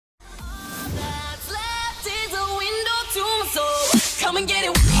come and get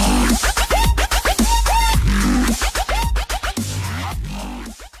it.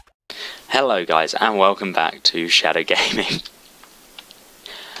 Hello guys, and welcome back to Shadow Gaming.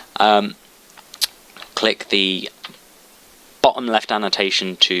 Click the bottom left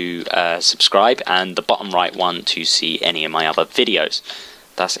annotation to subscribe, and the bottom right one to see any of my other videos.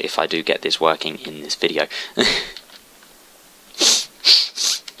 That's if I do get this working in this video.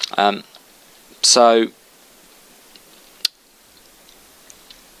 So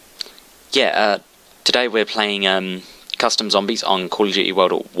yeah, today we're playing custom zombies on Call of Duty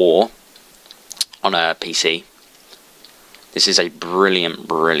World at War on a PC. This is a brilliant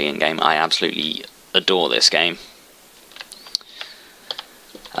game. I absolutely adore this game,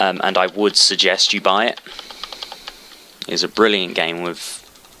 and I would suggest you buy it. It's a brilliant game with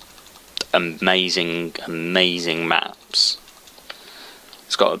amazing maps.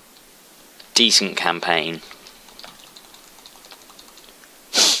 It's got a decent campaign.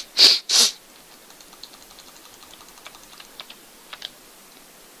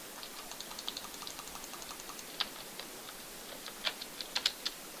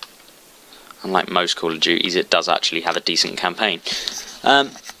 Unlike most Call of Duties, it does actually have a decent campaign.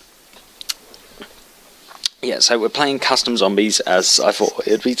 Yeah, so we're playing custom zombies, as I thought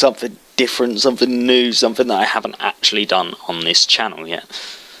it'd be something different, something new, something that I haven't actually done on this channel yet.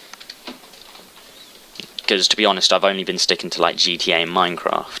 Because, to be honest, I've only been sticking to like GTA and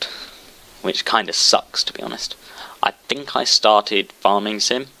Minecraft, which kind of sucks, to be honest. I think I started Farming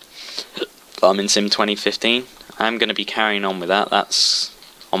Sim 2015. I'm going to be carrying on with that. That's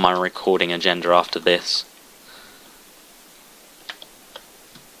on my recording agenda after this.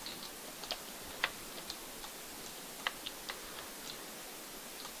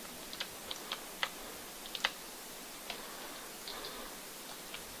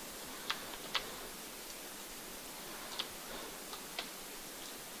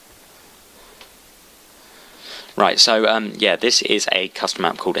 Right, so yeah, this is a custom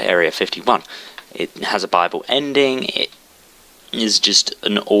map called Area 51. It has a Bible ending. It is just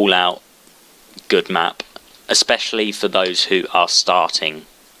an all-out good map, especially for those who are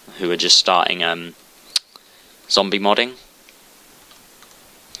just starting zombie modding.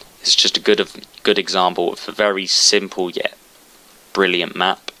 It's just a good example of a very simple yet brilliant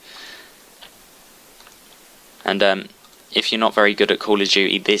map. And if you're not very good at Call of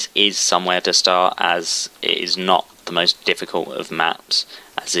Duty, this is somewhere to start, as it is not the most difficult of maps,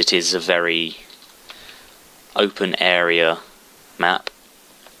 as it is a very open area map.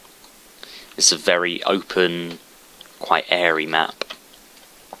 It's a very open, quite airy map.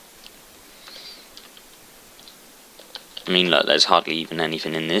 I mean, look, there's hardly even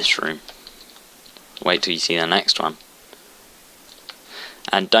anything in this room. Wait till you see the next one.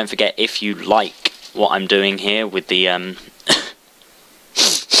 And don't forget, if you like what I'm doing here with the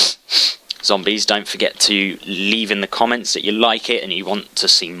zombies, don't forget to leave in the comments that you like it and you want to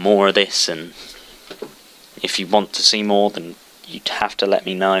see more of this, and if you want to see more, then you'd have to let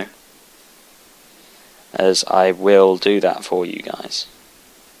me know, as I will do that for you guys.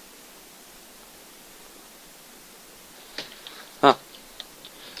 Oh,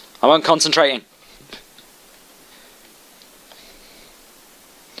 I wasn't concentrating.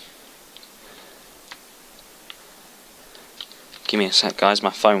 Give me a sec, guys, my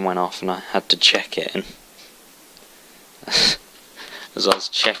phone went off and I had to check it, and as I was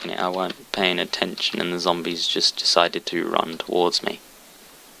checking it I weren't paying attention and the zombies just decided to run towards me.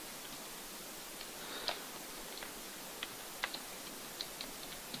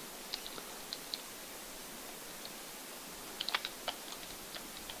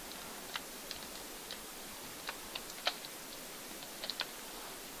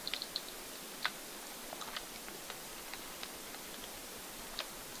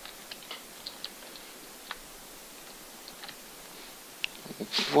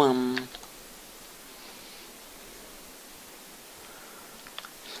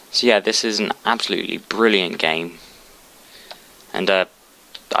 So yeah, this is an absolutely brilliant game, and I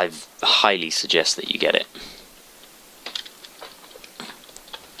highly suggest that you get it,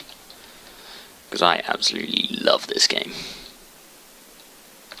 because I absolutely love this game.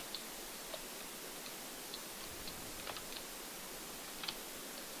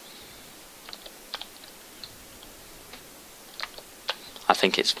 I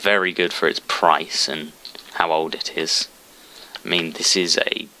think it's very good for its price and how old it is. I mean, this is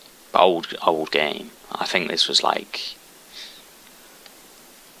a old game. I think this was like...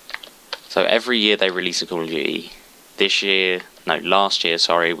 So every year they release a Call of Duty. This year, no, last year,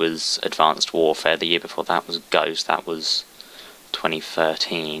 sorry, was Advanced Warfare. The year before that was Ghost. That was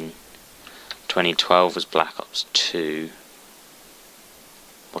 2013. 2012 was Black Ops 2.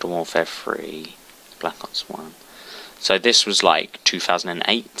 Modern Warfare 3, Black Ops 1. So this was like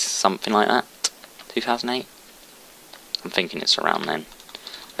 2008, something like that. 2008? I'm thinking it's around then,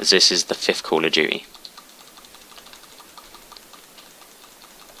 as this is the 5th Call of Duty.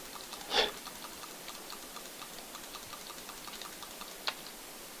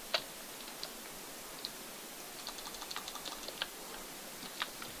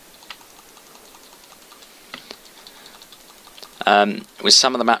 With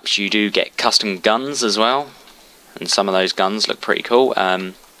some of the maps you do get custom guns as well, and some of those guns look pretty cool.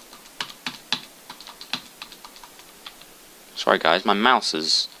 Sorry guys, my mouse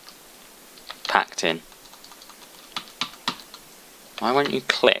is packed in. Why won't you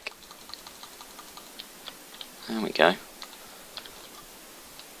click? There we go.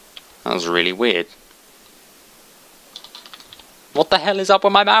 That was really weird. What the hell is up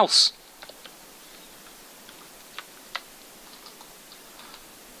with my mouse?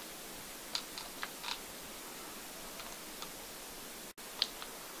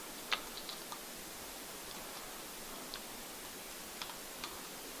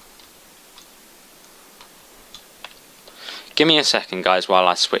 Give me a second guys while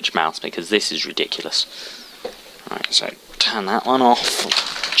I switch mouse, because this is ridiculous. Right, so turn that one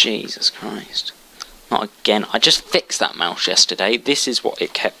off. Jesus Christ. Not again. I just fixed that mouse yesterday. This is what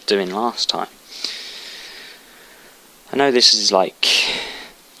it kept doing last time. I know this is like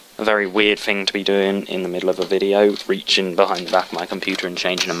a very weird thing to be doing in the middle of a video, reaching behind the back of my computer and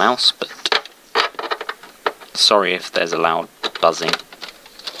changing a mouse, but sorry if there's a loud buzzing.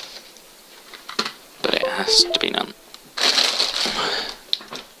 But it has to be done.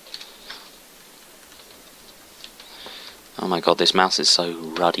 Oh my god, this mouse is so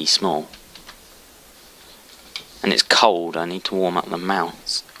ruddy small. And it's cold, I need to warm up the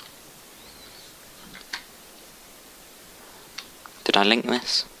mouse. Did I link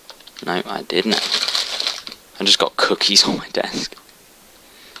this? No, I didn't. I just got cookies on my desk.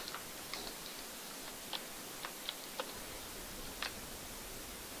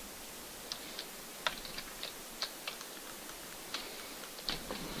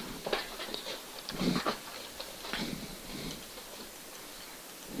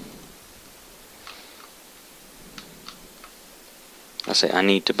 That's it, I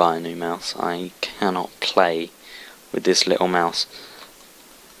need to buy a new mouse. I cannot play with this little mouse.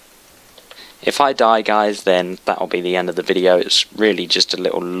 If I die guys, then that'll be the end of the video. It's really just a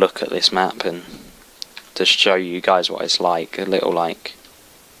little look at this map and to show you guys what it's like. A little like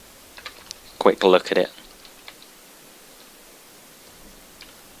quick look at it.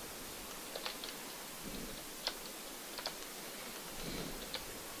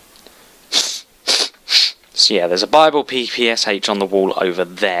 So yeah, there's a Bible PPSH on the wall over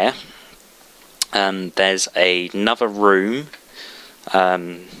there. There's another room.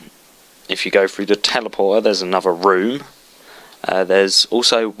 If you go through the teleporter, there's another room. There's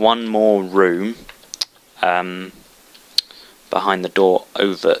also one more room behind the door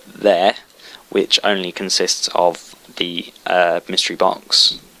over there, which only consists of the mystery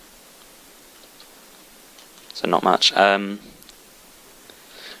box. So not much.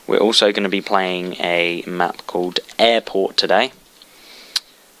 We're also going to be playing a map called Airport today.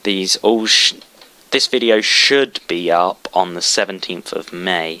 This video should be up on the 17th of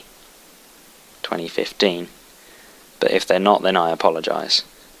May 2015, but if they're not, then I apologise.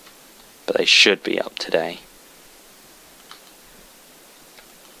 But they should be up today.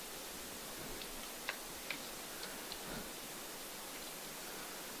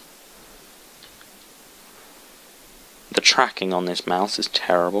 The tracking on this mouse is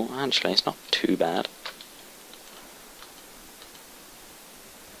terrible. Actually, it's not too bad.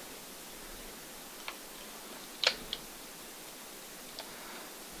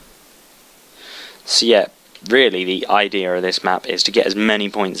 So yeah, really the idea of this map is to get as many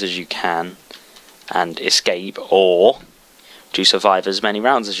points as you can and escape, or to survive as many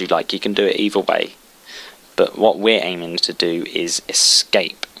rounds as you like. You can do it either way. But what we're aiming to do is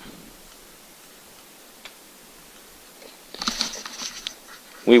escape.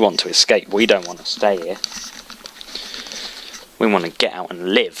 We want to escape, we don't want to stay here. We want to get out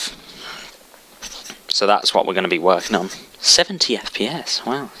and live. So that's what we're going to be working on. 70 FPS,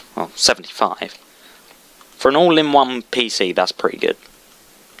 wow. Well, 75. For an all-in-one PC, that's pretty good.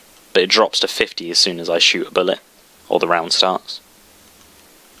 But it drops to 50 as soon as I shoot a bullet, or the round starts.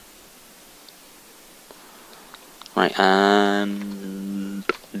 Right, and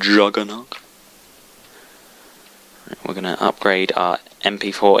Juggernaut. Right, we're going to upgrade our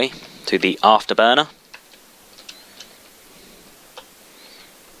MP40 to the Afterburner.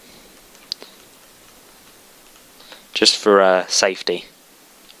 Just for safety.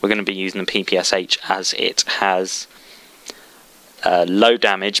 we're going to be using the PPSH as it has low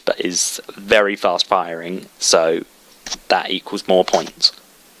damage but is very fast firing, so that equals more points.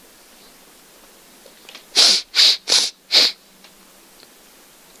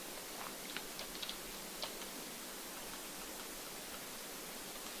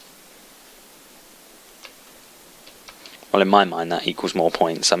 Well, in my mind that equals more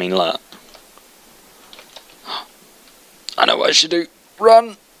points. I mean, look. I know what I should do.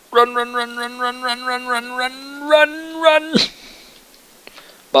 Run! Run, run, run, run, run, run, run, run, run, run, run!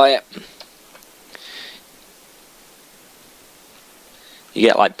 Buy it. You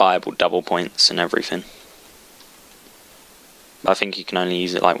get like buyable double points and everything. But I think you can only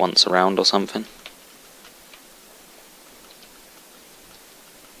use it like once a round or something.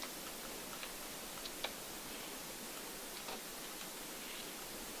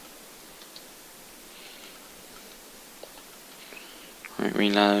 Right,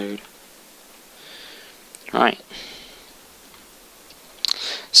 reload. Right.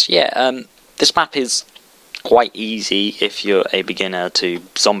 So yeah, this map is quite easy if you're a beginner to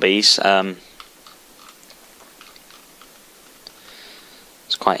zombies.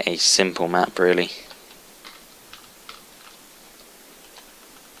 It's quite a simple map, really.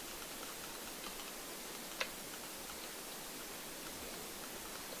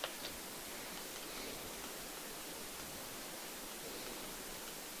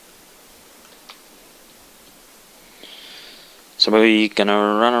 So we're going to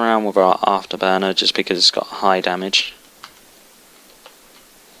run around with our afterburner just because it's got high damage.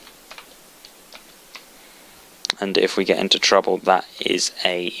 And if we get into trouble, that is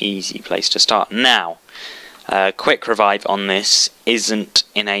a easy place to start. Now, quick revive on this isn't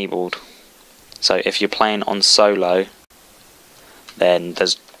enabled. So if you're playing on solo, then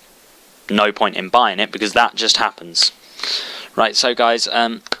there's no point in buying it because that just happens. Right, so guys,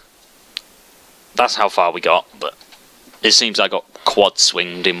 that's how far we got, but it seems I got quad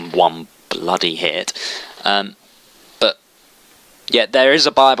swinged in one bloody hit. But yeah, there is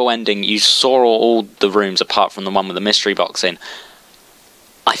a Bible ending. You saw all the rooms apart from the one with the mystery box in.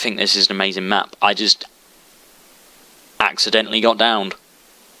 I think this is an amazing map. I just accidentally got downed.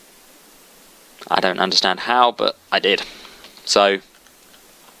 I don't understand how, but I did. So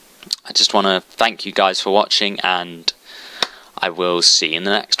I just want to thank you guys for watching, and I will see you in the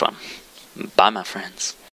next one. Bye, my friends.